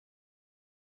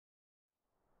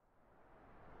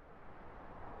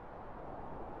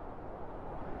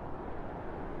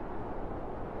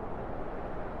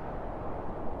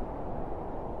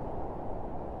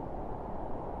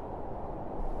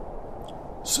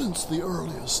Since the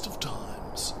earliest of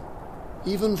times,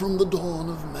 even from the dawn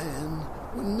of man,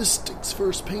 when mystics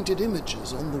first painted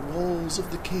images on the walls of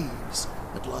the caves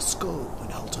at Lascaux and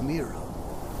Altamira,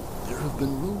 there have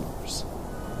been rumors.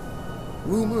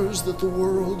 Rumors that the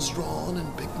worlds drawn in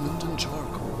pigment and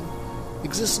charcoal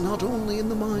exist not only in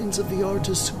the minds of the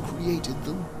artists who created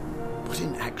them, but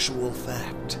in actual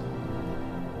fact.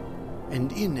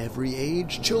 And in every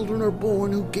age, children are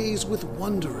born who gaze with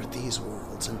wonder at these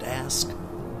worlds and ask,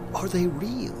 are they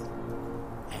real?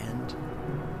 And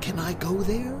can I go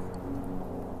there?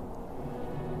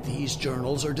 These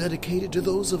journals are dedicated to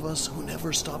those of us who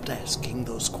never stopped asking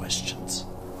those questions.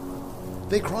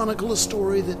 They chronicle a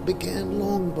story that began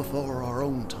long before our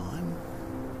own time,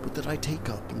 but that I take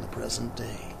up in the present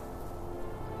day.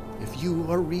 If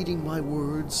you are reading my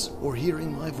words or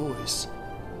hearing my voice,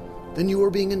 then you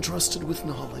are being entrusted with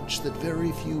knowledge that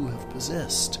very few have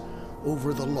possessed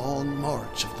over the long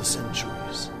march of the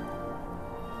centuries.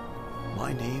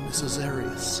 My name is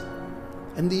Azarius,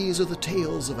 and these are the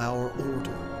tales of our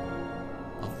order,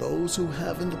 of those who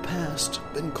have in the past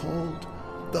been called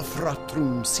the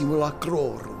Fratrum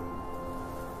Simulacrorum,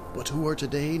 but who are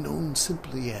today known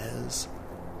simply as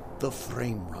the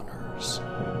Framerunners.